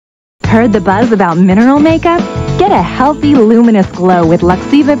Heard the buzz about mineral makeup? Get a healthy, luminous glow with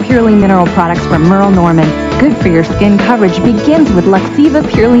Luxiva Purely Mineral products from Merle Norman. Good for your skin coverage begins with Luxiva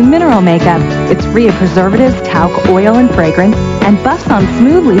Purely Mineral Makeup. It's free of preservatives, talc, oil, and fragrance, and buffs on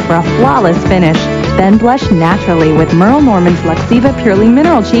smoothly for a flawless finish. Then blush naturally with Merle Norman's Luxiva Purely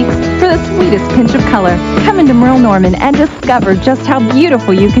Mineral Cheeks for the sweetest pinch of color. Come into Merle Norman and discover just how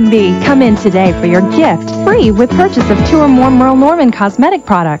beautiful you can be. Come in today for your gift, free with purchase of 2 or more Merle Norman cosmetic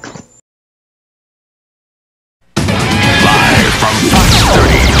products. Live from Fox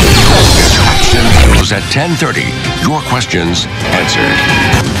 30, it's Action News at 10:30. Your questions answered.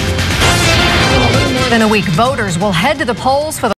 In a week, voters will head to the polls for the